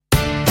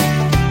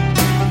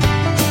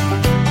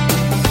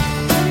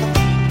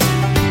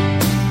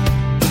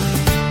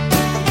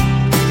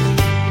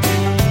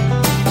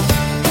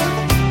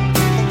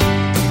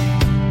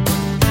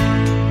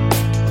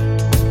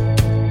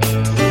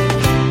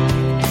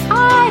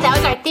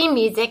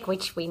theme music,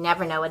 which we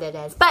never know what it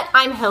is. But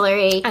I'm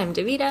Hillary. I'm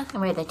Davida.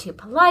 And we're the two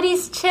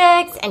Pilates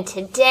chicks. And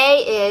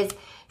today is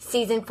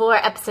season 4,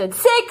 episode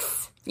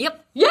 6.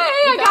 Yep. Yay,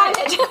 I got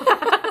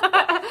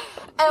it.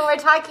 And we're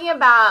talking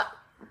about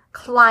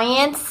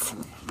clients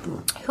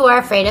who are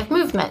afraid of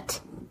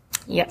movement.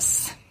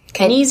 Yes.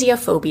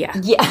 Kinesiophobia.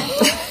 Yeah.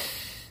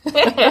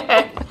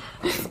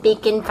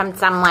 Speaking from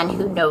someone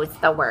who knows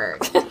the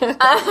word.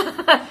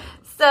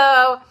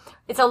 So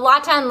it's a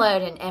lot to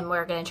unload, and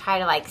we're going to try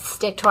to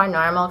stick to our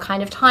normal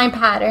kind of time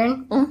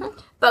pattern. Mm-hmm.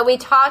 But we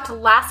talked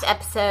last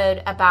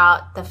episode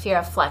about the fear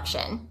of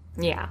flexion.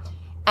 Yeah.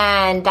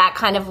 And that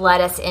kind of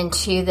led us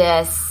into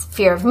this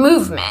fear of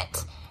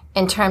movement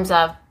in terms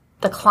of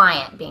the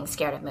client being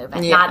scared of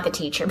movement, not the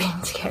teacher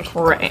being scared of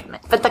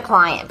movement, but the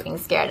client being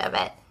scared of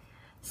it.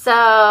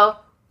 So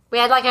we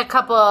had a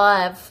couple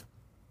of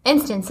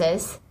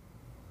instances,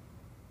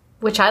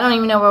 which I don't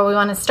even know where we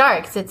want to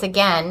start because it's,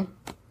 again,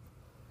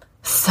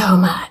 so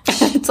much.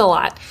 It's a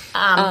lot.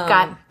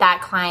 Got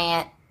that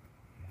client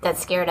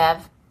that's scared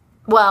of,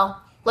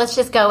 well, let's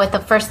just go with the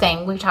first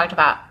thing we talked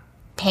about,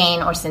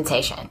 pain or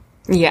sensation.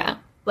 Yeah.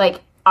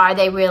 Are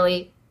they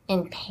really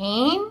in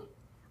pain?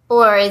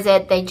 Or is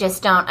it they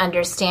just don't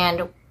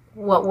understand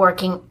what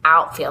working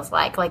out feels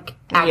like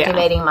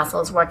activating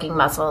muscles, working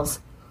muscles,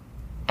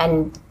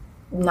 and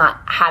not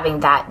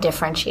having that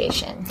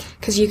differentiation?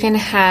 Because you can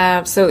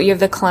have, you have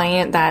the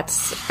client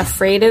that's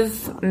afraid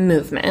of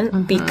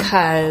movement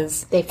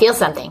because they feel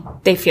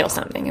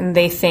something. And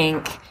they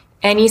think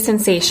any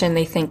sensation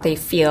they think they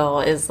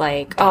feel is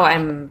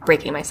I'm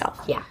breaking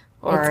myself. Yeah.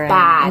 Or it's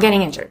bad. I'm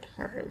getting injured.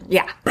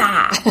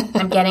 Bad.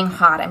 I'm getting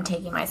hot. I'm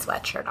taking my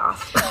sweatshirt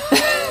off.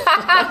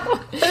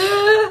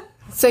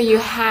 So you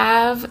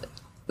have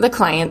the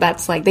client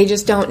that's they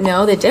just don't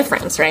know the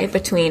difference, right,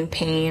 between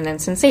pain and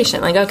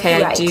sensation.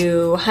 I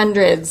do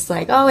hundreds,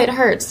 it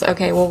hurts.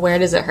 Okay, well, where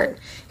does it hurt?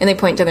 And they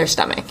point to their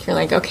stomach. You're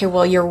okay,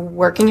 well, you're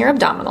working your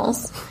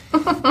abdominals.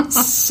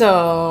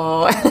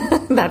 So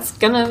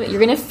you're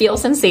gonna feel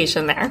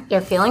sensation there.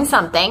 You're feeling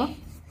something.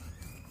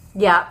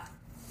 Yeah.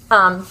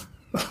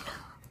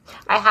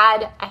 I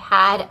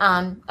had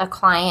a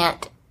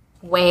client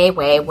way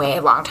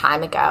a long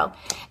time ago,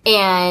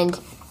 and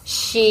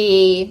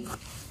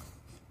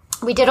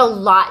we did a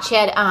lot. She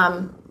had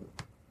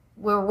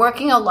we were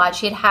working a lot.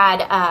 She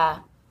had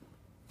a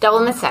double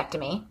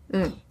mastectomy,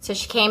 so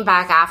she came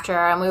back after,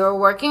 and we were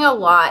working a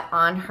lot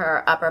on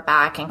her upper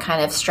back and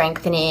kind of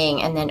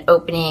strengthening and then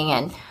opening.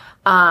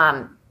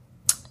 And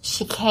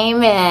she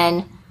came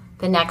in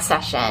the next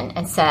session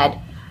and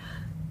said,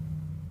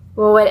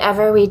 well,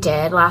 whatever we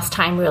did last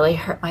time really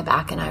hurt my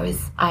back, and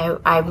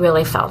I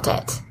really felt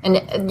it.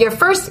 And your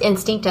first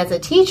instinct as a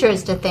teacher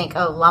is to think,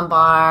 oh,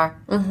 lumbar,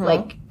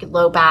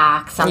 low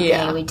back,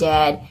 something we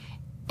did.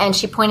 And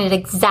she pointed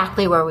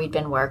exactly where we'd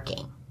been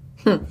working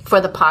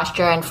for the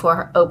posture and for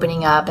her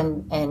opening up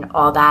and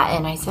all that.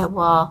 And I said,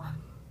 well,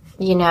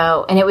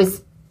 and it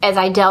was, as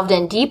I delved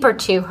in deeper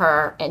to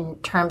her in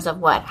terms of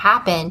what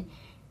happened,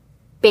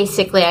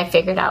 basically I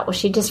figured out, well,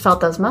 she just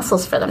felt those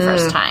muscles for the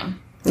first time.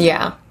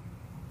 Yeah.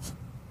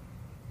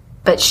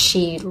 But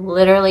she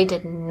literally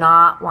did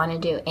not want to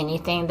do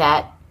anything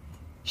that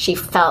she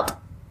felt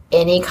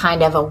any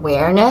kind of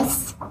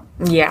awareness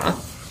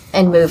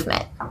and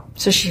movement.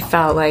 So she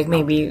felt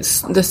maybe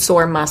the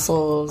sore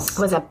muscles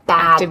was a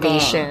bad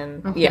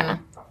activation. Thing. Yeah.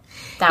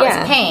 That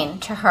was pain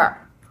to her.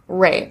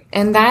 Right.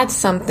 And that's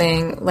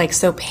something,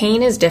 so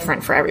pain is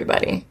different for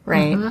everybody,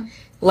 right?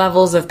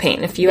 Levels of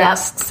pain. If you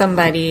ask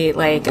somebody,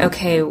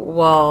 okay,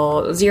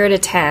 well, 0 to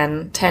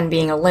 10, 10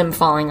 being a limb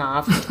falling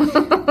off,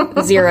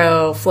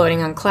 0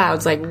 floating on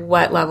clouds,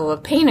 what level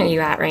of pain are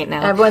you at right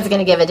now? Everyone's going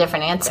to give a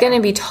different answer. It's going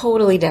to be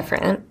totally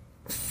different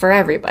for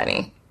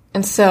everybody.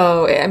 And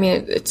so,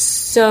 it's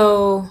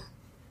so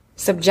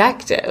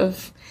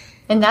subjective.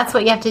 And that's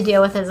what you have to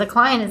deal with as a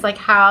client is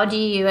how do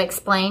you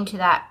explain to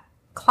that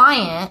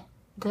client,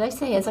 did I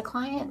say as a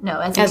client?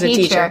 No, as a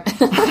teacher.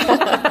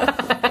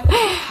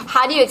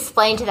 How do you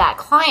explain to that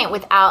client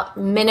without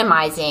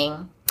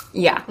minimizing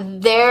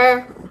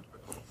their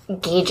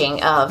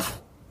gauging of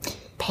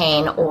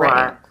pain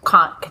or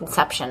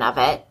conception of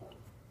it,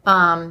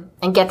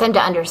 and get them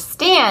to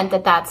understand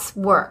that that's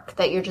work,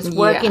 that you're just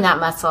working that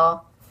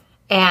muscle,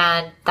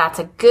 and that's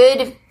a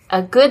good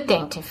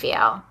thing to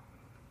feel,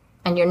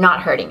 and you're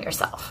not hurting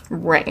yourself.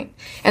 Right.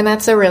 And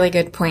that's a really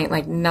good point,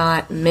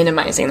 not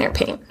minimizing their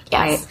pain.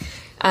 Yes.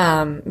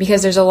 Right?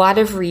 Because there's a lot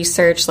of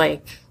research,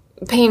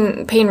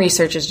 pain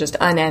research is just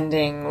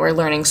unending. We're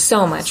learning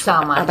so much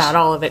about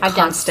all of it. I've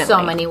constantly.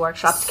 done so many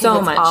workshops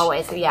because it's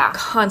always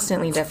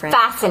constantly different.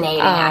 Fascinating,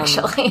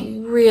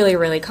 actually. Really,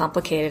 really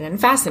complicated and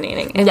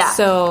fascinating. And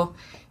so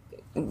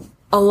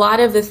a lot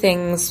of the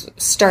things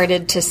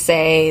started to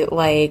say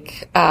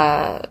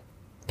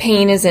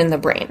pain is in the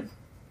brain,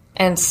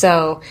 and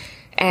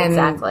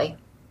exactly.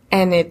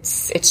 And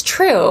it's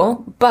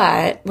true,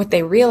 but what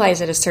they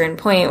realized at a certain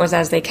point was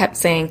as they kept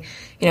saying,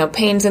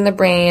 pain's in the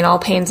brain, all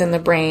pain's in the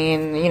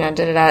brain,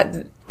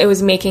 it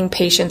was making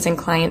patients and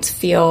clients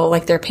feel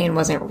like their pain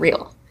wasn't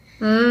real.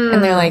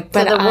 And they're like,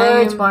 but so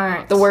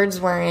the words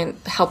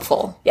weren't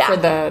helpful for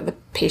the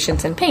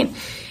patients in pain.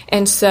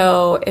 And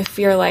so if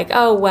you're like,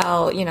 oh,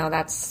 well, you know,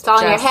 it's all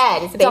in your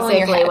head. It's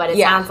basically what it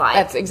sounds like.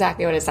 That's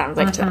exactly what it sounds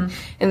like to them.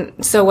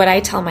 And so what I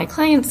tell my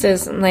clients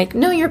is, I'm like,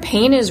 no, your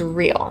pain is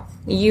real.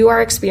 You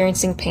are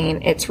experiencing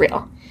pain. It's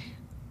real.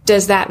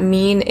 Does that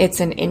mean it's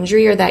an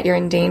injury or that you're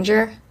in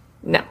danger?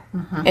 No,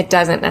 it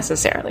doesn't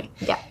necessarily.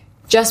 Yeah.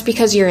 Just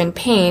because you're in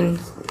pain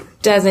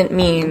doesn't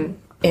mean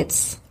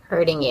it's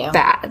hurting you.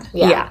 Bad.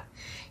 Yeah.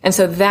 And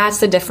so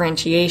that's the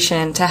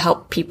differentiation to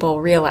help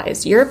people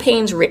realize your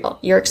pain's real,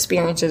 your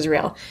experience is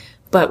real,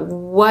 but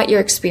what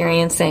you're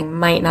experiencing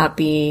might not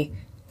be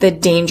the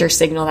danger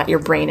signal that your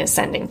brain is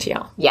sending to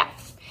you. Yeah.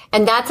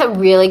 And that's a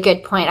really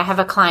good point. I have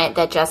a client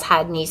that just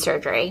had knee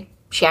surgery.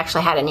 She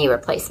actually had a knee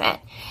replacement,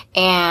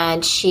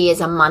 and she is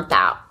 2 months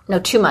out.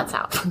 2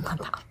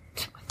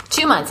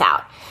 months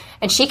out.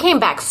 And she came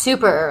back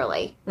super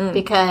early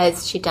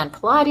because she'd done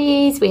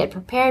Pilates. We had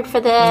prepared for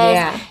this.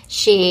 Yeah.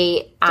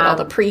 She did all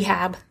the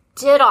prehab.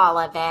 Did all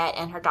of it,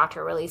 and her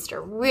doctor released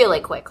her really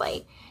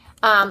quickly.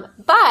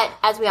 But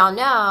as we all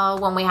know,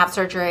 when we have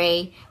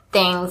surgery,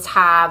 things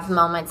have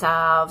moments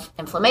of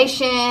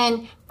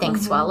inflammation,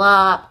 things swell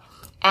up.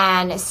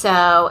 And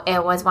so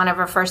it was one of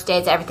her first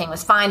days. Everything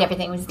was fine.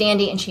 Everything was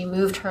dandy. And she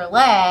moved her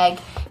leg,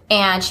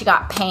 and she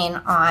got pain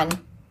on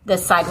the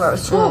side where it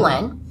was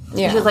swollen.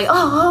 Yeah. She was like,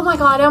 oh my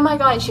God.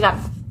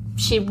 And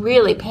she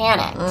really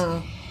panicked.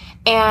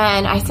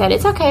 And I said,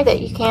 it's okay that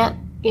you can't,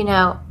 you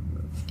know,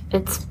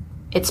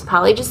 it's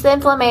probably just the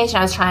inflammation.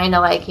 I was trying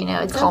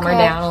to it's calm her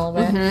down a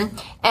little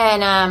bit.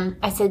 And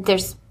I said,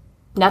 there's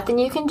nothing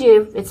you can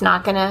do. We're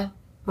not going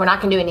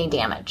to do any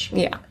damage.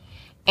 Yeah.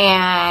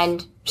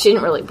 And she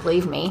didn't really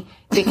believe me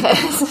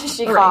because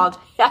she called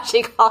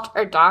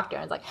her doctor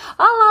and was like,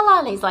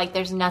 and he's like,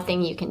 there's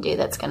nothing you can do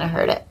that's going to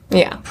hurt it.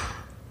 Yeah.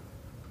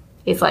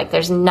 He's like,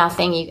 there's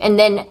nothing you... And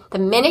then the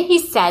minute he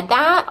said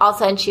that, all of a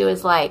sudden she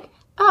was like,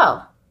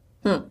 oh,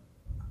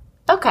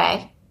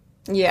 okay.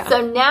 Yeah.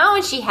 So now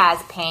when she has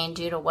pain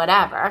due to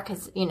whatever,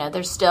 because, you know,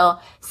 there's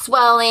still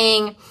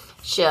swelling,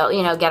 she'll,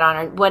 you know, get on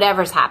her,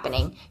 whatever's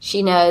happening.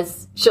 She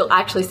knows, she'll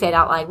actually say it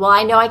out loud, well,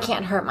 I know I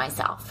can't hurt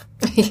myself.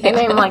 Yeah. And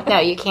I'm like, no,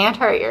 you can't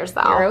hurt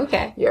yourself. You're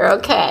okay. You're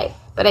okay.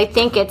 But I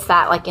think it's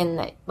that,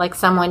 like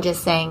someone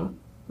just saying,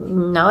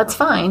 no, it's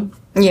fine.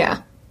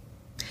 Yeah.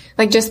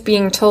 Like just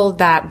being told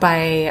that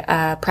by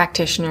a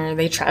practitioner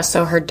they trust,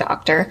 so her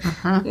doctor,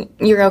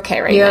 you're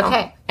okay right now. You're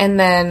okay. And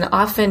then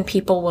often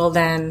people will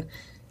then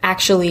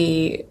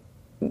actually,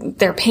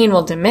 their pain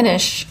will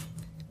diminish,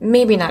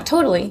 maybe not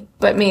totally,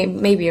 but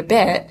maybe a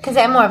bit. Because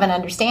they have more of an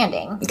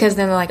understanding. Because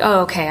then they're like,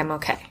 oh, okay, I'm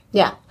okay.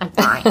 Yeah, I'm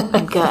fine.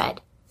 I'm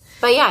good.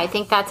 But yeah, I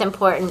think that's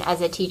important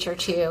as a teacher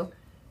to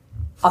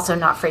also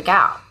not freak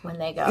out when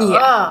they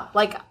go,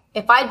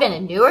 if I'd been a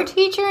newer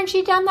teacher and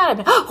she'd done that, I'd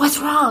be, oh, what's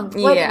wrong?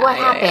 What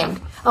happened?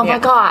 Yeah. Oh, my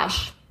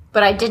gosh.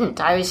 But I didn't.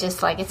 I was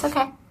just like, it's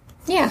okay.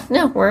 Yeah,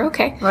 no, we're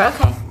okay. We're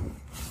okay.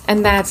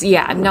 And that's,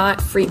 not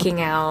freaking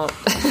out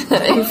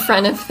in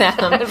front of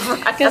them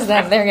because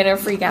then they're going to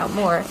freak out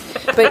more.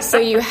 But so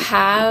you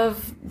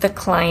have the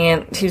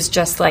client who's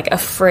just like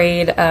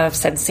afraid of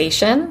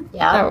sensation.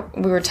 Yeah.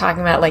 We were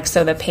talking about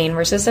so the pain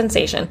versus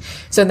sensation.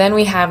 So then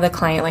we have the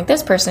client like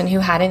this person who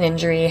had an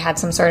injury, had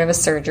some sort of a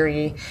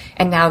surgery,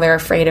 and now they're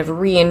afraid of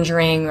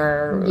re-injuring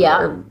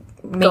or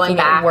making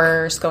it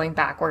worse, going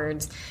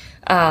backwards.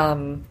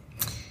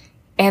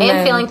 And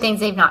then, feeling things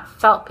they've not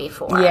felt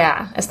before.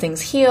 Yeah, as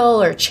things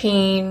heal or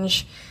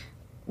change,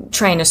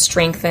 trying to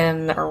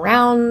strengthen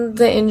around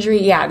the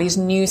injury. Yeah, these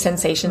new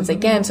sensations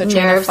again. So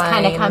nerves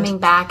kind of coming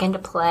back into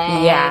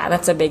play. Yeah,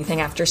 that's a big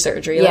thing after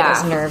surgery. Yeah.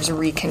 Those nerves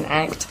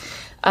reconnect.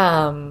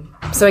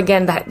 So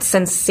again, that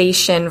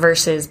sensation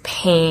versus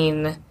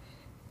pain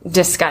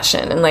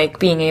discussion and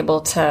being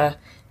able to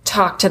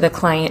talk to the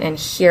client and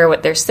hear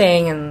what they're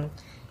saying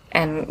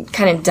and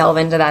kind of delve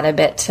into that a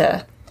bit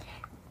to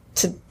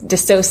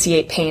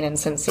dissociate pain and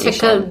sensation. To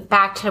go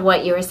back to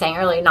what you were saying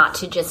earlier, not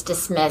to just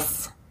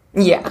dismiss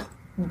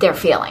their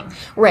feeling.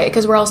 Right,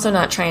 because we're also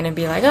not trying to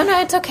be like, oh,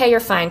 no, it's okay, you're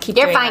fine, keep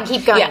going. You're fine,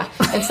 keep going. Yeah.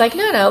 It's like,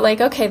 no,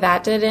 okay,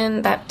 that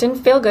didn't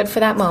feel good for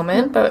that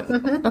moment, but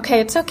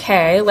okay, it's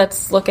okay.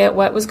 Let's look at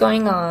what was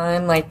going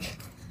on,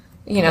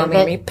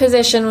 maybe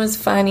position was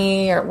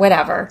funny or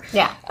whatever.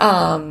 Yeah.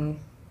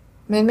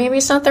 Maybe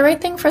it's not the right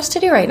thing for us to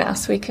do right now,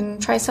 so we can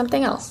try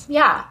something else.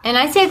 Yeah, and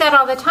I say that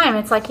all the time.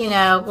 It's like,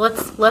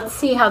 let's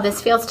see how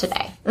this feels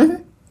today.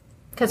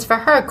 Because for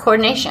her,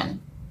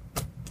 coordination,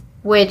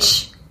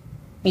 which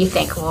you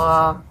think,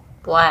 well,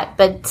 what?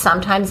 But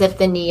sometimes if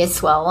the knee is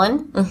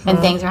swollen and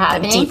things are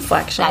happening, deep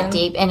flexion, and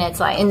it's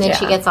like, and then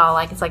she gets all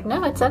it's like,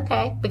 no, it's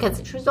okay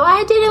because she was,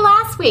 I did it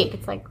last week.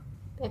 It's like,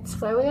 it's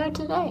where we are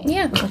today.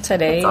 Yeah,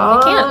 today we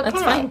can't. Okay.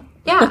 That's fine.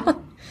 Yeah,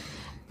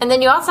 and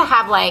then you also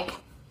have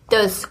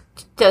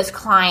those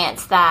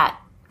clients that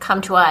come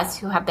to us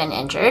who have been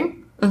injured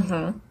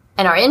and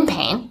are in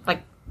pain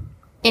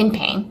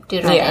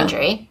due to an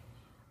injury,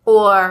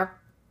 or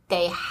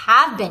they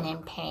have been in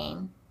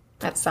pain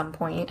at some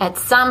point.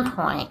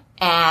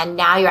 And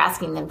now you're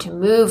asking them to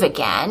move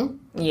again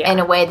in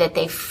a way that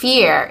they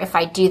fear, if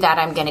I do that,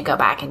 I'm going to go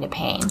back into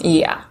pain.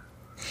 Yeah.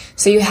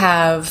 So you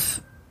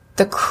have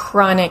the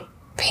chronic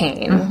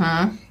pain,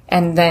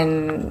 and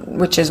then,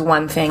 which is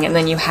one thing, and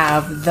then you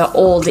have the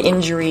old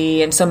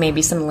injury, and so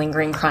maybe some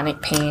lingering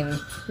chronic pain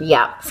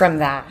from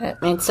that.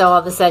 And so all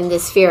of a sudden,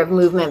 this fear of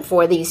movement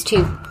for these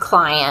two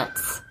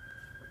clients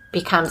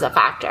becomes a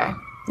factor.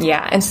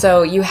 Yeah, and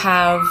so you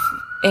have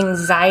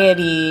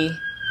anxiety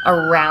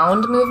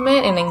around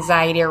movement and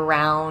anxiety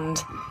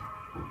around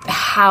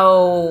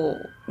how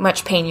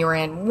much pain you were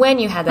in when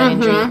you had that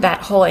injury,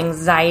 that whole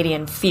anxiety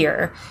and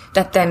fear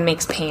that then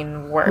makes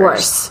pain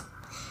worse.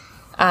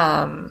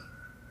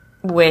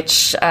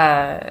 Which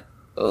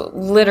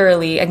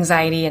literally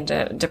anxiety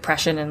and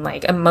depression and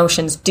like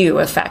emotions do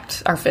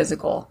affect our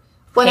physical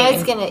pain. I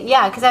was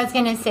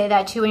gonna say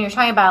that too. When you're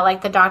talking about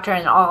like the doctor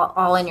and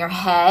all in your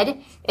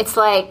head, it's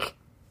like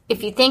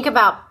if you think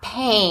about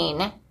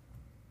pain,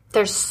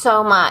 there's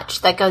so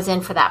much that goes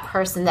in for that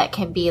person that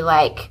can be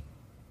like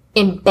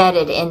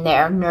embedded in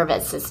their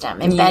nervous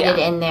system, embedded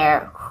in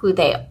their who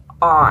they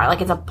are.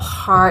 Like it's a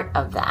part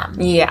of them.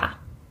 Yeah.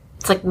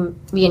 It's like,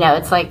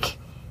 it's like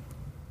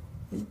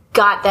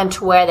got them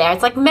to where they are.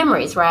 It's like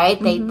memories,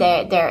 right?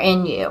 They're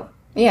in you.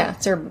 Yeah,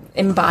 it's your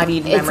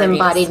embodied memories. It's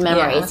embodied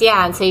memories,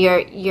 yeah. And so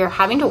you're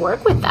having to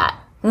work with that.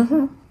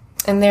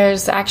 And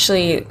there's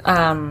actually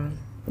of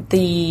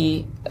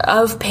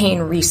pain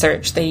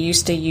research, they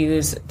used to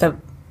use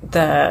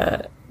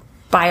the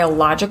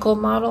biological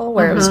model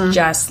where it was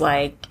just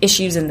like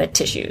issues in the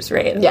tissues,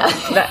 right? Yeah.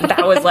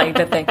 that was like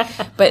the thing.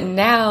 But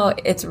now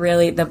it's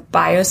really the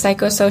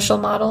biopsychosocial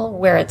model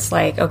where it's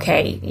like,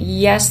 okay,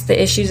 yes, the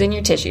issues in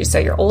your tissues. So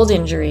your old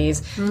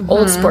injuries,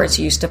 old sports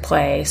you used to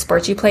play,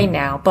 sports you play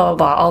now, blah, blah,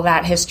 blah, all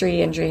that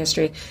history, injury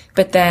history.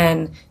 But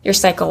then your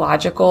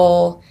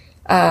psychological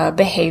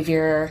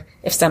behavior,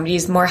 if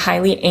somebody's more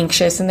highly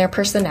anxious in their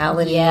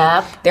personality,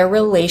 their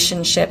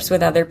relationships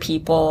with other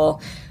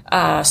people,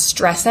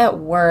 stress at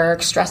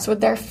work, stress with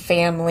their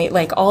family,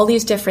 like all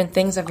these different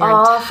things of your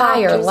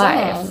entire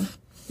life.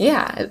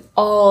 Yeah, it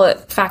all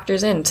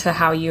factors into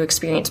how you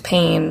experience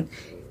pain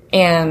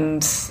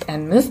and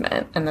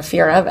movement and the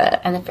fear of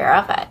it.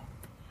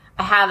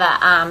 I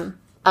have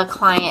a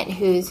client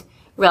who's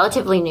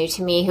relatively new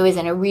to me who was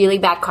in a really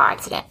bad car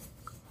accident.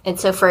 And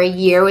so for a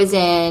year was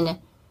in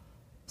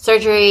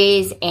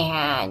surgeries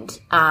and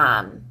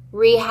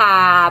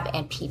rehab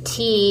and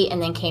PT,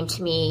 and then came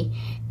to me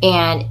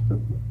and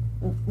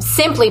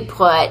simply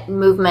put,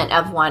 movement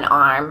of one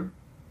arm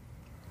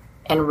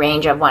and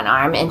range of one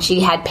arm, and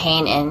she had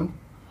pain in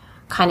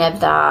kind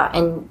of the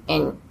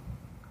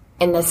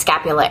in the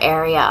scapular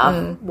area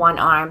of one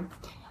arm,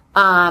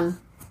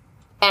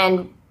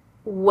 and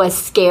was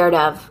scared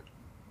of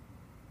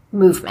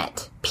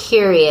movement,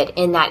 period,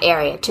 in that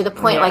area, to the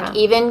point like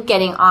even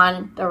getting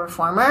on the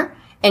reformer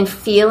and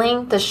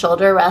feeling the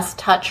shoulder rest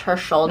touch her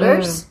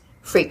shoulders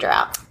freaked her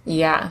out.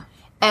 Yeah.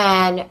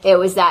 And it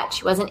was that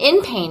she wasn't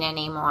in pain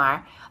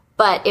anymore,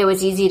 but it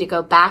was easy to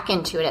go back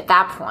into it at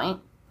that point.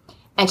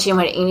 And she didn't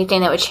want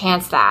anything that would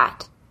chance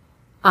that.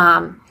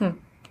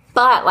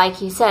 But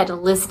like you said,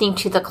 listening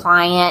to the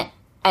client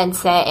and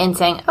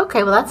saying,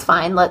 okay, well, that's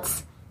fine.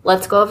 Let's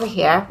go over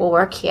here. We'll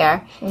work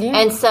here. Yeah.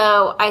 And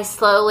so I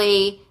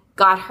slowly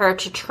got her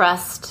to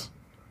trust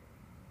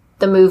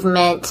the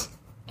movement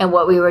and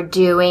what we were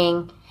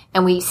doing.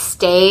 And we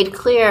stayed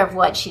clear of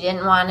what she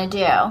didn't want to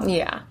do.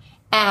 Yeah.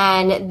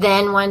 And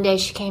then one day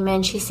she came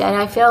in, she said,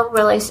 I feel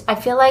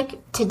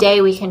like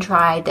today we can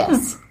try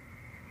this.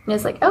 And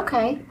it's like,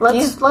 okay,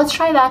 let's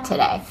try that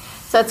today.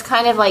 So it's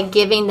kind of like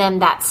giving them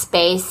that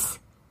space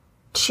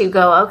to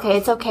go, okay,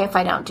 it's okay if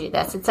I don't do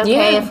this. It's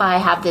okay if I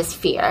have this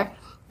fear,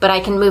 but I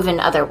can move in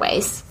other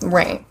ways.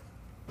 Right.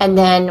 And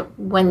then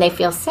when they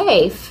feel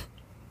safe,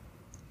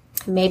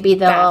 maybe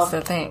that's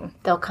the thing.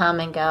 They'll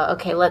come and go,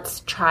 okay, let's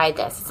try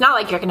this. It's not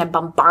like you're going to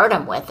bombard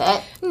them with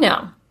it.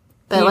 No.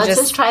 But let's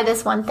just try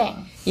this one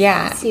thing.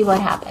 Yeah. See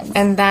what happens.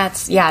 And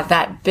that's,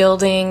 that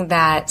building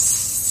that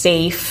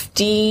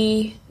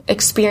safety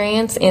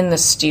experience in the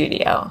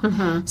studio.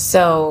 Mm-hmm.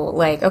 So,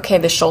 like, okay,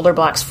 the shoulder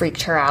blocks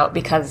freaked her out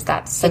because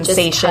that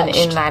sensation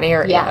in that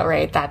area,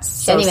 right? That's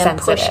so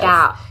sensitive. Pushed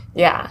out.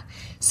 Yeah.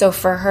 So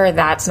for her,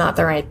 that's not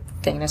the right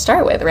thing to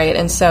start with, right?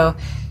 And so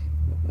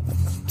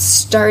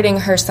starting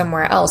her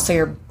somewhere else, so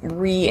you're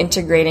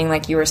reintegrating,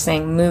 like you were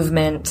saying,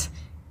 movement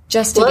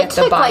just to get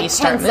the body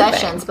start moving. It took 10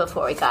 sessions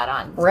before we got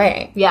on.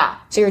 Right. Yeah.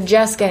 So you're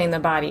just getting the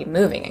body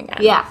moving again.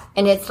 Yeah.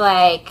 And it's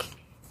like,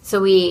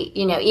 so we,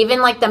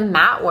 even like the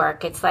mat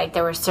work, it's like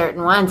there were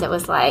certain ones that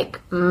was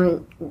like,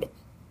 and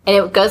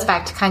it goes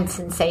back to kind of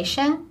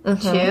sensation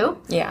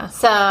too. Yeah.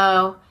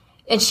 So,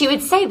 and she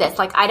would say this,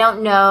 like, I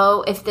don't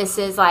know if this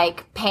is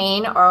like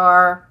pain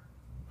or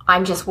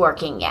I'm just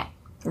working it.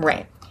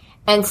 Right.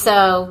 And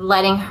so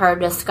letting her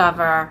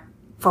discover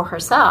for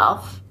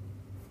herself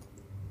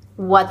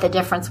what the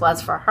difference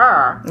was for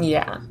her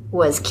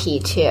was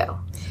key too.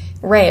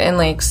 Right. And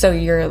like, so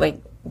you're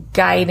like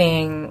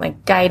guiding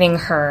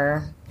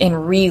her in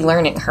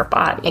relearning her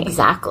body.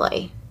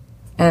 Exactly.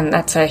 And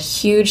that's a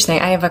huge thing.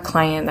 I have a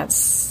client that's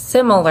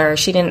similar.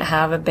 She didn't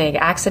have a big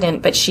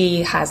accident, but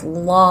she has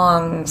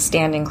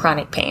long-standing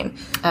chronic pain.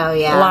 Oh,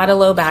 yeah. A lot of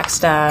low back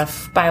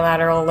stuff,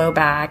 bilateral low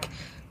back,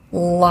 a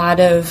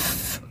lot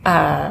of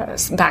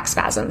back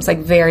spasms, like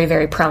very,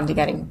 very prone to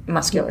getting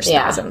muscular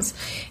spasms.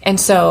 Yeah. And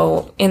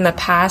so in the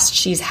past,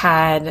 she's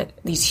had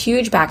these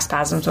huge back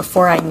spasms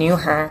before I knew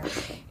her,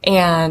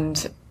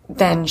 and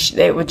then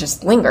it would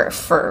just linger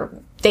for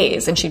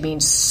days, and she'd be in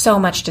so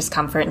much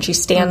discomfort, and she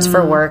stands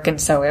for work, and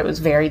so it was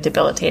very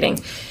debilitating.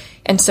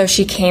 And so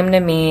she came to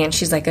me, and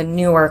she's like a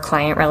newer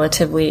client,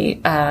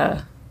 relatively,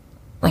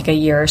 like a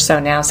year or so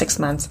now, 6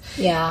 months.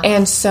 Yeah.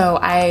 And so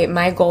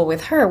my goal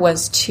with her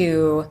was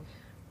to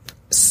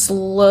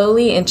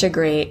slowly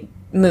integrate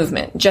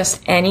movement,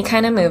 just any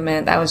kind of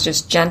movement that was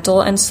just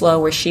gentle and slow,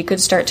 where she could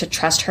start to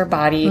trust her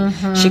body.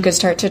 She could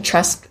start to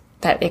trust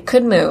that it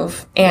could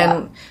move.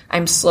 And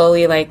I'm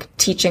slowly like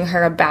teaching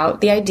her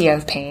about the idea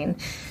of pain,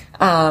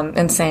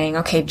 and saying,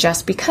 okay,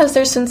 just because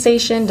there's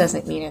sensation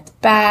doesn't mean it's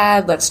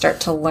bad. Let's start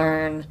to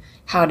learn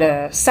how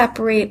to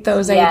separate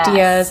those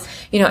ideas,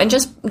 and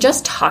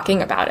just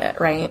talking about it.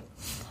 Right.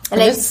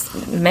 And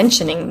just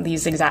mentioning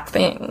these exact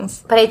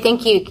things. But I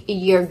think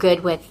you're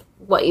good with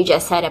what you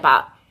just said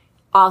about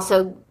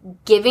also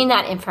giving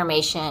that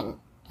information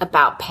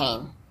about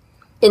pain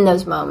in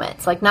those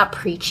moments, like not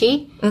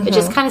preachy, but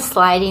just kind of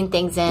sliding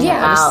things in,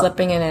 just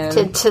slipping it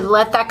in to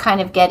let that kind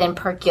of get and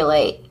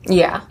percolate,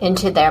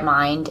 into their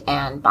mind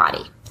and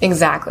body.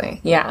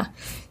 Exactly, yeah.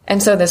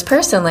 And so this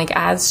person, like,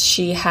 as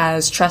she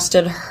has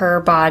trusted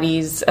her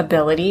body's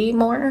ability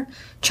more,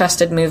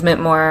 trusted movement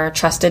more,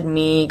 trusted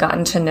me,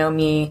 gotten to know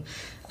me,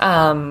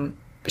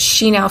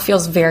 she now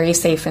feels very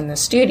safe in the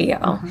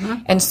studio.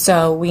 And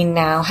so we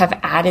now have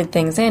added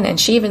things in. And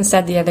she even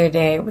said the other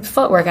day with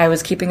footwork, I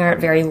was keeping her at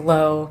very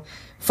low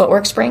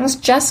footwork springs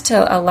just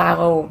to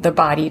allow the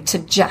body to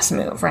just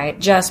move, right?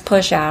 Just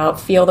push out,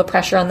 feel the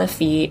pressure on the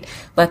feet,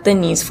 let the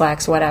knees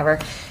flex, whatever.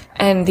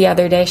 And the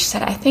other day she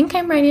said, I think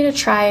I'm ready to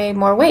try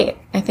more weight.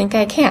 I think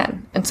I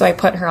can. And so I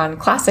put her on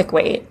classic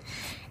weight,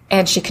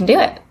 and she can do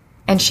it.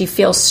 And she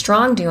feels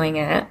strong doing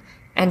it,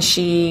 and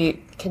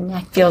she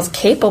feels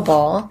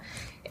capable.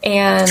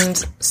 And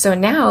so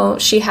now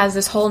she has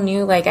this whole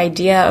new like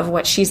idea of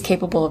what she's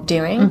capable of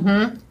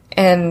doing,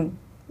 and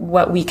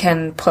what we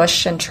can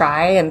push and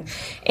try.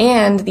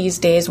 And these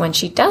days when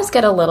she does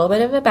get a little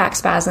bit of a back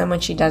spasm, when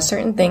she does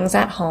certain things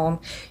at home,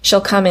 she'll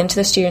come into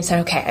the studio and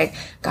say, okay, I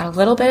got a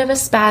little bit of a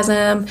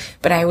spasm,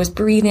 but I was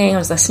breathing, I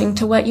was listening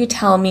to what you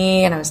tell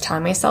me, and I was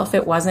telling myself I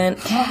wasn't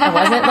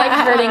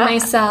like hurting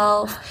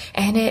myself,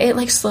 and it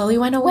like slowly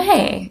went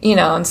away,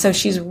 and so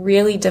she's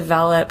really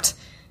developed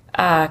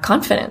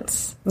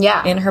confidence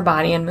in her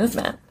body and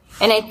movement.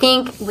 And I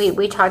think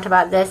we talked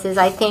about this, is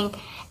I think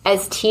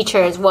as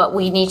teachers, what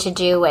we need to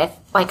do with,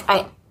 like,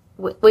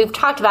 we've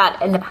talked about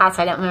in the past,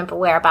 I don't remember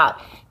where, about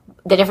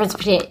the difference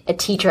between a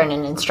teacher and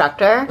an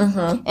instructor.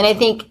 And I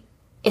think,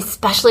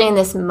 especially in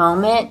this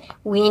moment,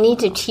 we need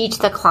to teach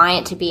the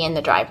client to be in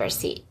the driver's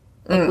seat.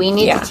 Like, we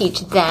need to teach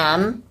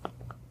them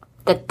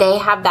that they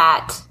have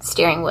that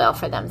steering wheel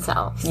for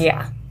themselves.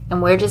 Yeah.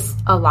 And we're just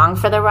along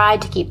for the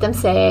ride to keep them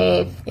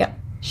safe. Yeah.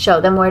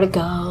 Show them where to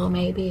go,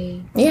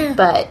 maybe. Yeah.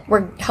 But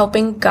we're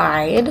helping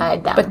guide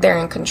them. But they're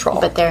in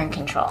control.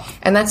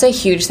 And that's a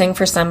huge thing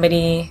for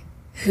somebody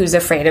who's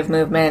afraid of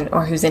movement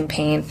or who's in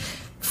pain.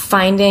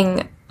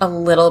 Finding a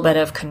little bit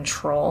of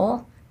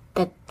control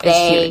is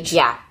huge.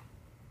 Yeah.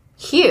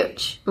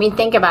 Huge. I mean,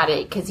 think about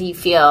it, because you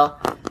feel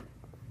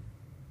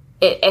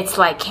it's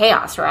like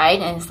chaos, right?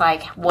 And it's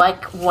like,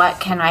 what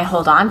can I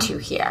hold on to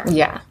here?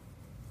 Yeah.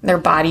 Their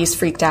body's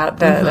freaked out.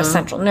 The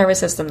central nervous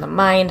system, the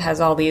mind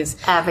has all these,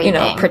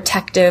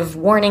 protective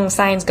warning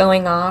signs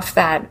going off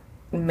that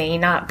may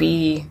not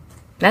be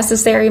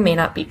necessary, may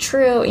not be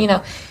true,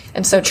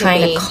 And so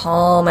trying to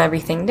calm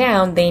everything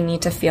down, they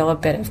need to feel a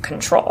bit of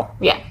control.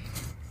 Yeah.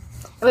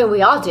 I mean,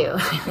 we all do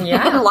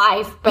in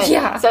life. But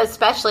so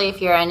especially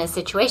if you're in a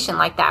situation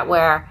like that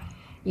where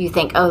you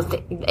think,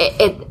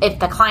 if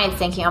the client's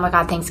thinking, oh my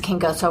God, things can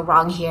go so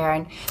wrong here,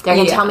 and they're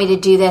going to tell me to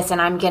do this, and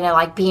I'm going to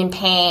like be in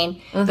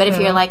pain. But if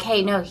you're like,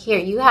 hey, no, here,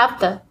 you have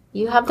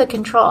the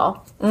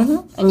control,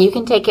 and you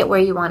can take it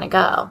where you want to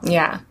go.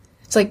 Yeah.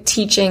 It's like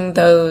teaching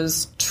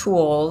those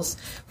tools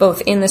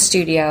both in the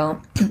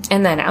studio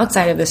and then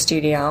outside of the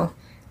studio,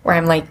 where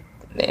I'm like,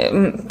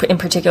 in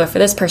particular for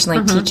this person,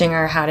 like teaching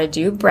her how to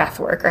do breath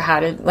work, or how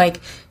to like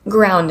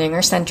grounding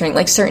or centering,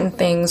 like certain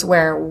things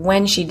where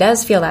when she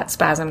does feel that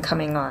spasm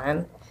coming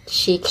on,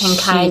 she can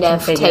kind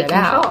of take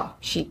control.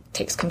 She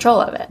takes control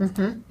of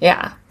it.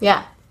 Yeah.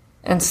 Yeah.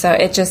 And so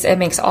it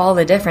makes all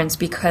the difference,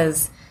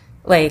 because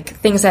like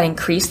things that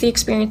increase the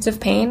experience of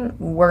pain,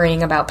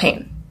 worrying about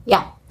pain.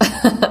 Yeah.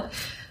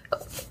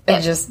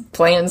 It's just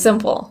plain and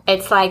simple.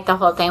 It's like the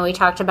whole thing we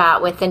talked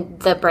about with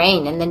the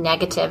brain and the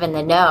negative and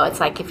the no. It's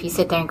like if you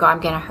sit there and go, I'm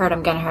going to hurt,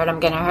 I'm going to hurt, I'm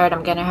going to hurt,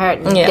 I'm going to hurt.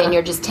 And then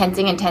you're just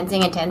tensing and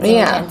tensing and tensing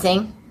and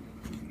tensing.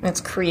 It's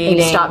creating...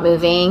 And you stop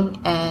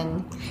moving.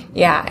 And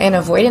Yeah, and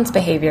avoidance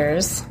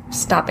behaviors,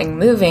 stopping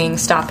moving,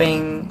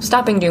 stopping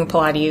doing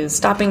Pilates,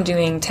 stopping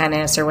doing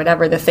tennis or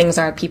whatever the things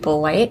are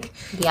people like.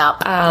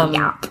 Yep.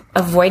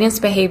 Avoidance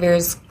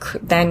behaviors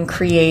then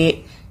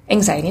create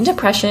anxiety and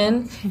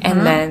depression,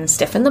 and then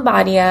stiffen the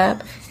body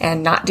up,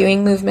 and not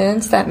doing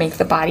movements that make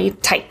the body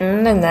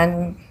tighten, and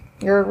then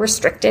you're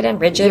restricted and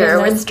rigid.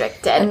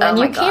 And then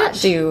you can't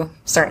do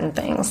certain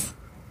things.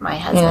 My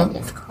husband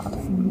is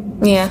calling.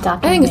 Yeah, I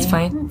think it's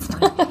fine.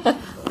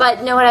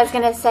 But no, what I was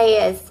going to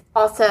say is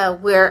also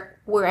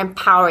we're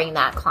empowering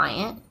that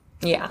client.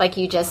 Yeah. Like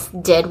you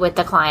just did with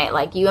the client.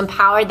 Like you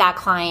empowered that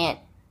client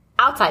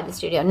outside the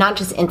studio, not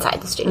just inside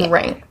the studio.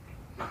 Right.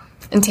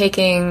 And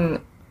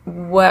taking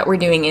what we're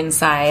doing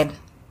inside,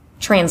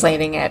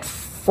 translating it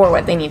for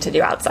what they need to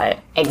do outside.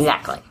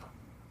 Exactly.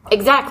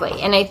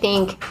 And I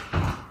think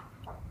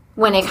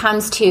when it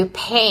comes to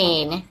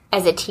pain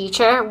as a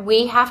teacher,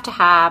 we have to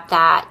have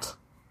that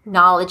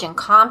knowledge and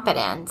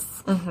confidence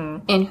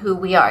in who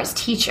we are as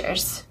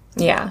teachers.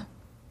 Yeah.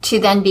 To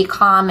then be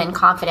calm and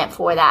confident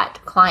for that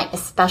client,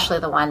 especially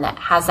the one that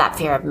has that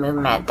fear of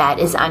movement, that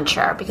is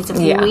unsure. Because if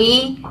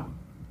we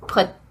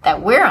put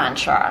that we're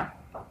unsure,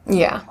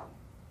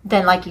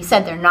 then like you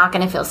said, they're not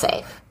going to feel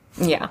safe.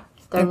 Yeah.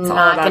 They're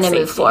not going to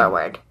move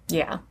forward.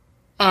 Yeah.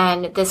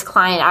 And this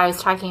client I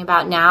was talking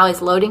about now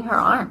is loading her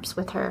arms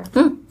with her.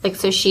 Like,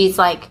 so she's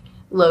like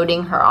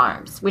loading her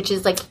arms, which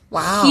is like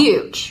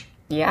huge.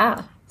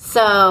 Yeah.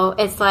 So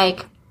it's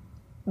like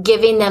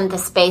giving them the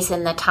space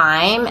and the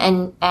time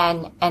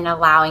and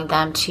allowing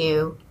them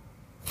to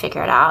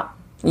figure it out.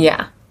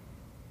 Yeah.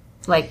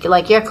 Like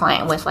your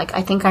client was like,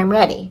 I think I'm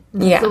ready.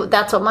 Yeah. So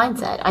that's what mine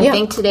said. I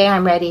think today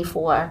I'm ready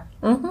for.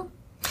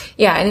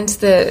 Yeah, and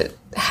it's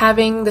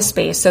having the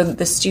space. So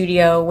the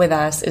studio with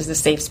us is the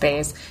safe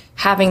space.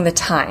 Having the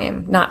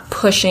time, not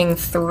pushing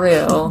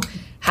through,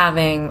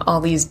 having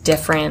all these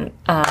different,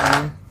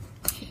 having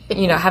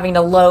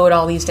to load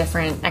all these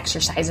different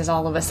exercises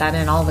all of a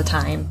sudden, all the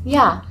time.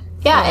 Yeah.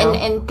 Yeah,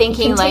 and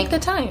thinking like... Take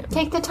the time.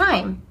 Take the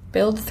time.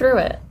 Build through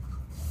it.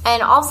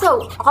 And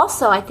also,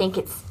 I think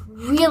it's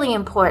really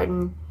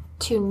important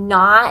to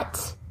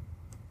not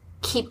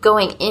keep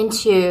going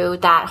into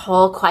that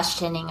whole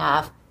questioning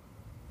of,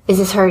 is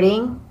this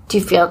hurting? Do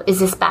you feel, is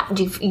this bad?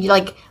 Do you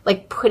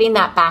like putting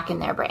that back in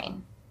their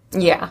brain?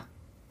 Yeah.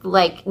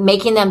 Like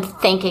making them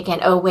think again,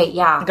 oh wait,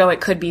 yeah. Go,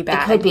 it could be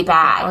bad. It could be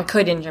bad. Oh, I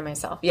could injure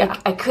myself. Yeah.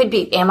 I could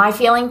be, am I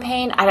feeling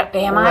pain?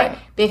 I?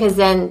 Because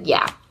then,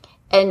 yeah.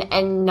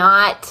 And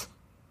not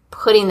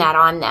putting that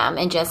on them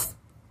and just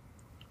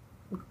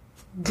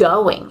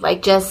going,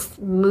 like just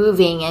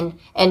moving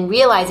and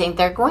realizing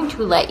they're going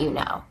to let you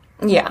know.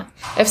 Yeah.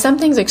 If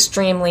something's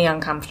extremely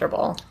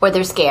uncomfortable. Or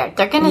they're scared,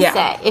 they're going to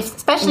say,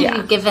 especially if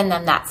you've given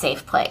them that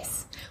safe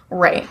place.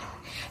 Right.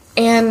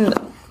 And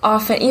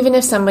often, even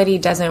if somebody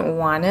doesn't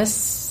want to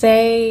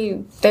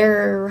say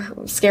they're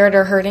scared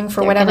or hurting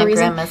for whatever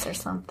reason. Grimace or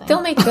something.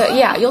 They'll make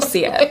you'll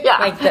see it.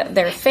 Like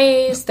their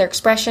face, their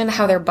expression,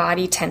 how their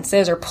body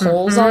tenses or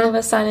pulls all of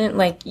a sudden.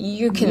 Like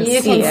you can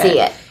see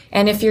it.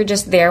 And if you're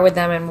just there with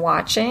them and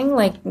watching,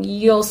 like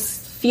you'll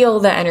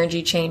feel the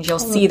energy change. You'll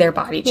see their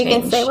body change.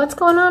 You can say, what's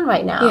going on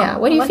right now? Yeah.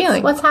 What are you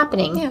feeling? What's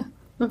happening? Yeah.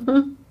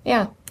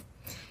 Yeah.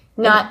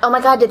 Not, oh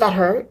my God, did that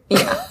hurt?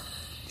 Yeah.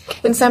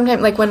 And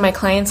sometimes, like when my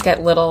clients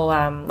get little,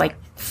 like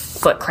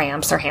foot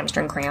cramps or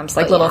hamstring cramps,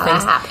 like little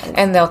things,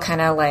 and they'll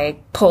kind of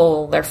like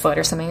pull their foot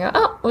or something. And go,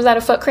 oh, was that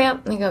a foot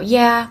cramp? And they go,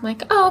 yeah. I'm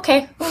like, oh,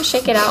 okay. We'll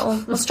shake it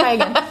out. Let's try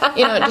again.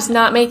 Just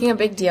not making a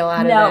big deal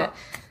out of it.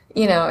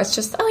 It's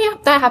just, oh yeah,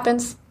 that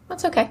happens.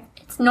 That's okay.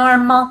 It's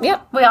normal.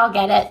 Yep. We all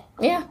get it.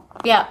 Yeah.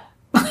 Yep.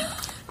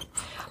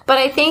 But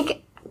I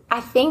think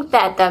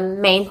that the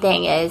main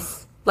thing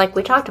is, like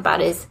we talked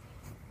about, is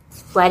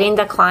letting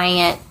the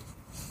client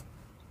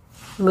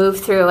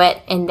move through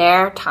it in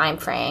their time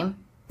frame.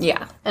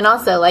 Yeah. And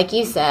also, like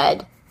you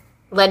said,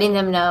 letting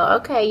them know,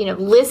 okay,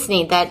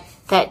 listening that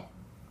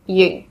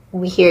we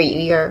hear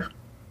you.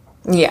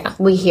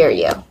 We hear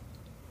you.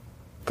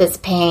 This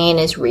pain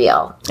is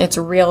real. It's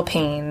real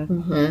pain.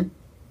 Mm-hmm.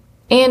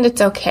 And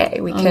it's okay.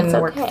 We can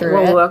work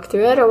through it. We'll work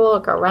through it, or we'll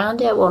work around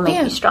it. We'll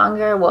make you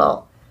stronger.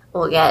 We'll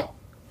get,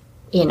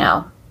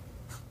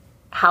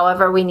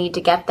 however we need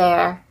to get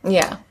there.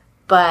 Yeah.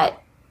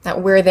 But that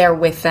we're there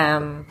with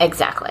them.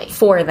 Exactly.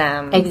 For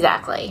them.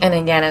 Exactly. And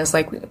again, it's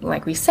like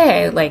we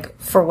say, like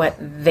for what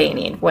they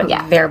need, what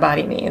their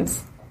body needs.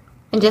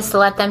 And just to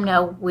let them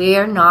know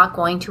we're not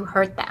going to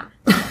hurt them.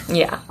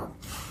 Yeah.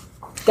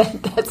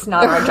 That's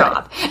not our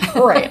job.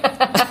 Right.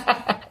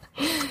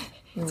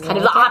 It's kind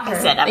of the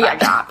opposite of our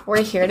job.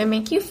 We're here to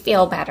make you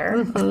feel better.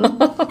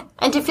 Mm-hmm.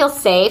 And to feel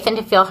safe and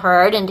to feel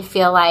heard and to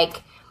feel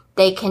like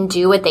they can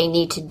do what they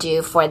need to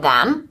do for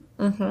them.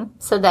 Mm-hmm.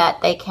 So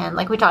that they can,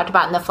 like we talked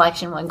about in the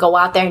flexion one, go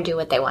out there and do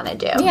what they want to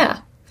do. Yeah.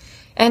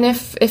 And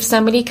if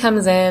somebody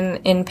comes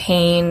in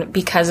pain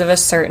because of a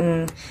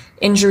certain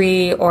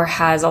injury or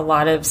has a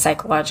lot of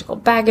psychological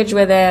baggage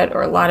with it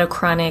or a lot of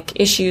chronic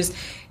issues,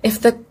 if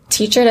the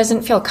teacher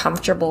doesn't feel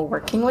comfortable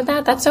working with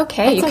that, that's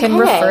okay. You can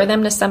refer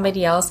them to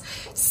somebody else.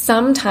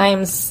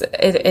 Sometimes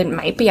it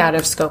might be out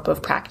of scope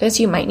of practice.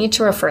 You might need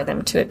to refer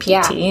them to a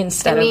PT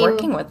instead of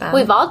working with them.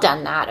 We've all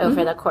done that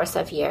over the course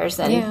of years.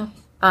 And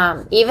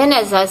even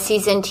as a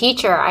seasoned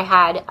teacher, I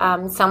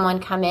had someone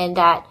come in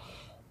that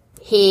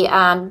he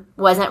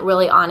wasn't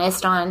really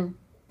honest on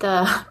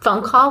the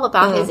phone call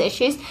about his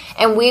issues,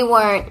 and we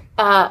weren't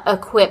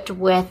equipped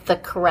with the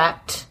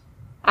correct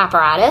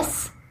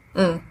apparatus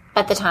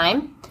at the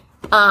time.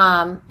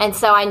 And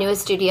so I knew a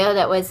studio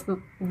that was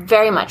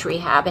very much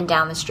rehab and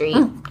down the street.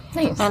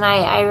 Nice. And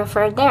I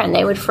referred there, and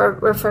they would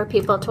refer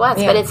people to us.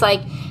 But it's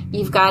like,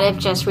 you've got to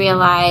just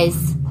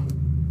realize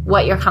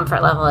what your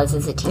comfort level is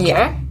as a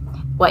teacher,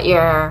 what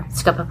your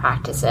scope of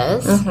practice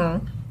is.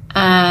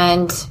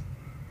 And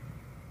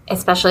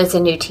especially as a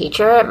new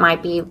teacher, it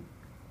might be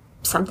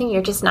something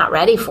you're just not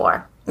ready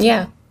for.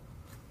 Yeah.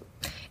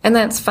 And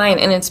that's fine.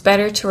 And it's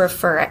better to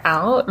refer it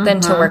out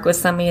than to work with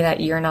somebody that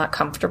you're not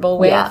comfortable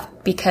with. Yeah.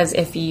 Because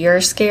if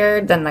you're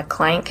scared, then the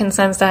client can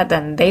sense that,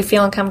 then they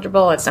feel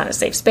uncomfortable. It's not a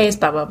safe space,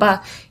 blah, blah,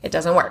 blah. It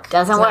doesn't work.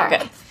 Doesn't work.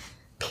 Good.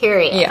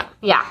 Period. Yeah.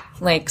 Yeah.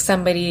 Like,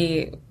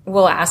 somebody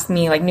will ask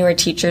me, like, newer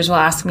teachers will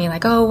ask me,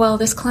 like, oh, well,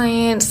 this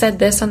client said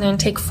this on the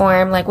intake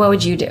form. Like, what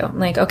would you do? I'm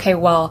like, okay,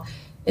 well,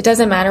 it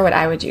doesn't matter what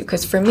I would do.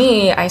 Because for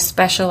me, I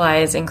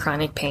specialize in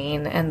chronic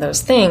pain and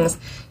those things.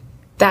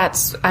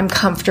 I'm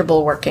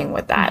comfortable working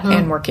with that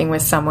and working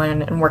with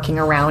someone and working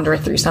around or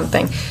through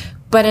something.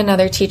 But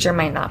another teacher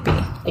might not be.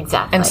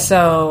 Exactly. And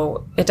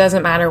so it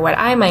doesn't matter what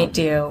I might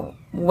do.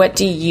 What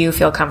do you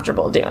feel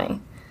comfortable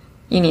doing?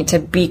 You need to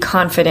be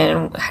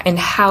confident in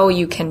how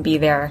you can be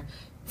there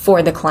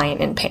for the client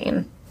in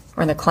pain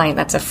or the client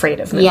that's afraid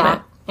of movement.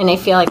 Yeah. And I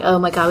feel like, oh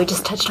my God, we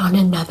just touched on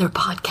another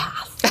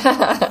podcast.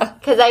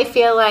 Because I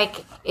feel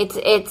like it's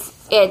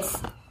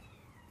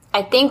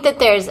I think that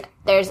there's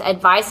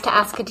advice to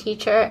ask a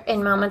teacher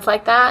in moments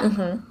like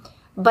that.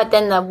 But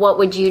then what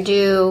would you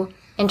do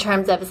in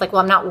terms of, it's like,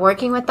 well, I'm not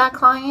working with that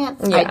client.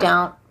 Yeah. I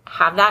don't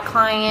have that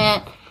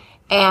client,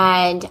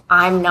 and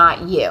I'm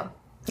not you.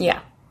 Yeah.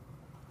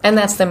 And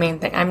that's the main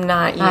thing. I'm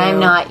not you. I'm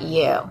not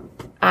you.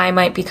 I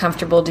might be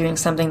comfortable doing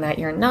something that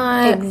you're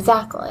not.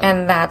 Exactly.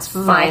 And that's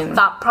fine. My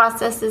thought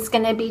process is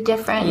going to be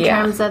different in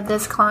terms of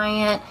this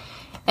client.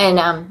 And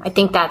I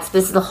think this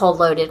is the whole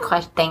loaded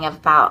thing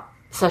about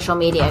social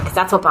media, because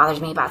that's what bothers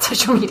me about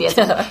social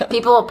media.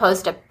 People will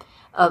post a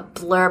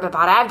blurb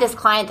about, I have this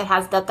client that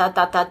has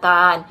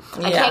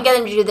and I can't get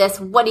them to do this.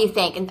 What do you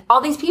think? And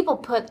all these people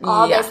put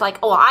all this, like,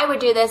 oh, I would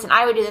do this and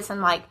I would do this.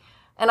 And like,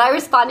 and I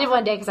responded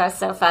one day because I was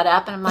so fed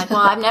up, and I'm like,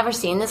 well, I've never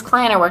seen this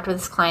client or worked with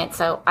this client,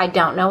 so I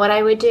don't know what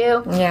I would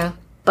do. Yeah.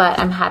 But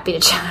I'm happy to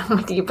chat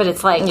with you. But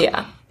it's like,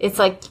 it's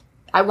like,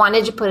 I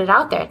wanted to put it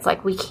out there. It's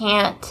like, we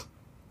can't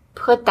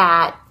put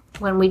that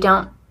when we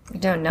don't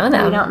know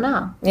them. We don't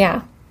know.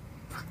 Yeah.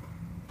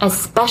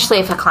 Especially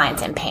if a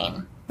client's in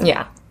pain.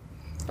 Yeah.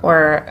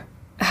 Or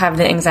have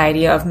the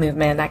anxiety of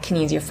movement, that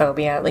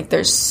kinesiophobia. Like,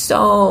 there's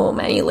so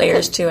many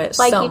layers to it.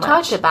 Like so you much.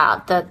 talked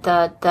about,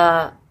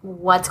 the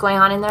what's going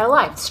on in their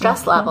life,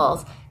 stress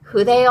levels,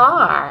 who they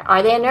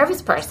are they a nervous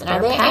person?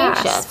 Are they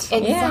anxious?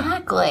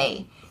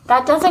 Exactly. Yeah.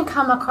 That doesn't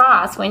come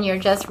across when you're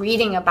just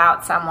reading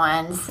about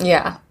someone's...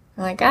 Yeah.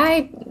 Like,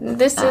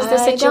 this is the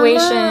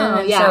situation,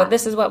 and so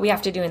this is what we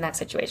have to do in that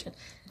situation.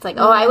 It's like,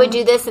 oh, I would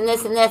do this and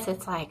this and this.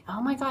 It's like,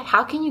 oh my God,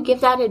 how can you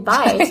give that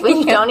advice when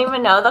you don't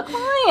even know the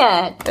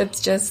client?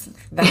 It's just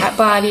that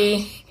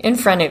body in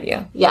front of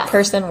you. Yes. The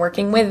person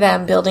working with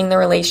them, building the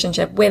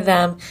relationship with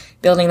them,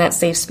 building that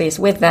safe space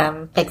with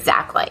them.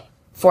 Exactly.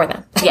 For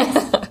them. Yes.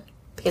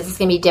 Because it's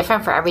going to be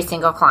different for every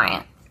single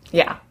client.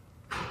 Yeah.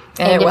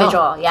 And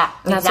individual, yeah.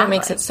 And that's what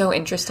makes it so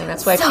interesting.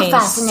 That's why pain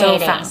is so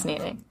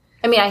fascinating.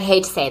 I mean, I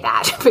hate to say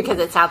that because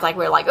it sounds like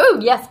we're like, oh,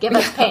 yes, give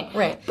us pain.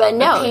 Right. But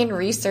no. The pain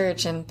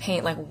research and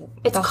pain, like,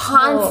 it's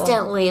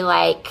constantly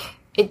like,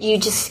 you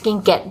just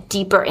can get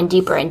deeper and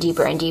deeper and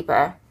deeper and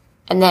deeper.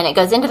 And then it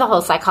goes into the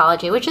whole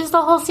psychology, which is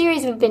the whole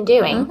series we've been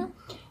doing,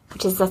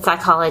 which is the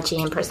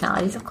psychology and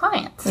personalities of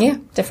clients. Yeah,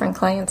 different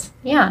clients.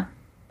 Yeah.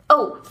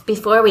 Oh,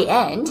 before we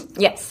end.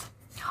 Yes.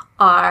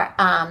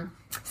 Our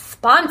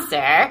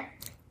sponsor,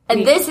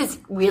 and this is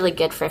really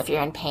good for if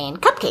you're in pain,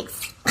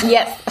 cupcakes.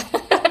 Yes.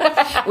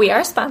 We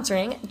are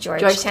sponsoring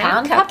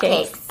Georgetown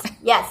Cupcakes.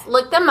 Yes,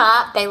 look them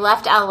up. They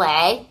left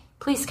LA.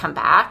 Please come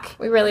back.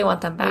 We really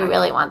want them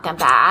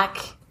back.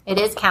 It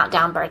is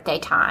countdown birthday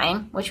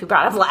time, which we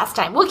brought up last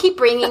time. We'll keep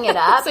bringing it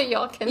up. So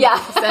y'all can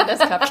send us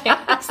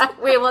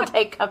cupcakes. We will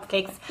take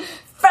cupcakes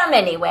from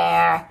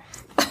anywhere.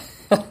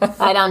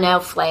 I don't know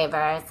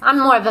flavors. I'm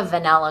more of a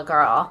vanilla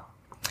girl.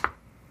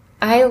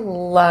 I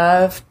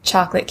love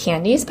chocolate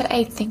candies, but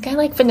I think I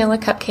like vanilla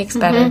cupcakes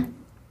better.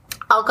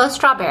 I'll go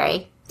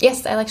strawberry.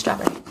 Yes, I like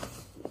strawberry.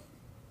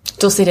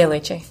 Dulce de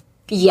leche.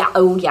 Yeah,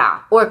 oh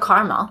yeah. Or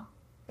caramel.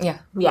 Yeah.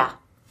 Yeah.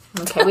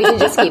 Okay, we can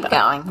just keep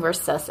going. We're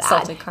so sad.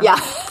 Salted caramel. Yeah,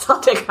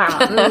 salted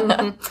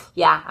caramel.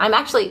 Yeah, I'm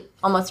actually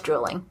almost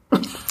drooling.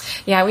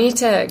 Yeah, we need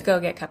to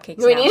go get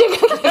cupcakes. We need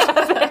to go get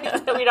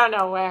cupcakes. We don't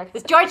know where,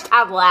 because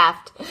Georgetown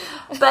left.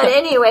 But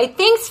anyway,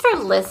 thanks for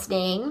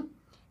listening.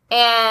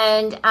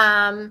 And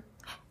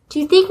do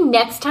you think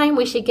next time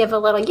we should give a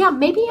little,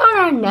 maybe on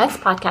our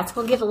next podcast,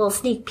 we'll give a little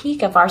sneak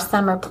peek of our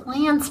summer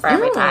plans for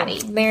everybody.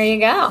 There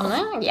you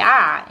go.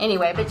 Yeah.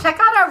 Anyway, but check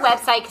out our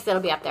website because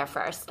it'll be up there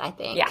first, I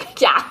think. Yeah.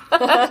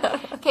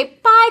 Okay,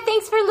 bye.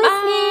 Thanks for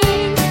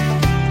listening. Bye.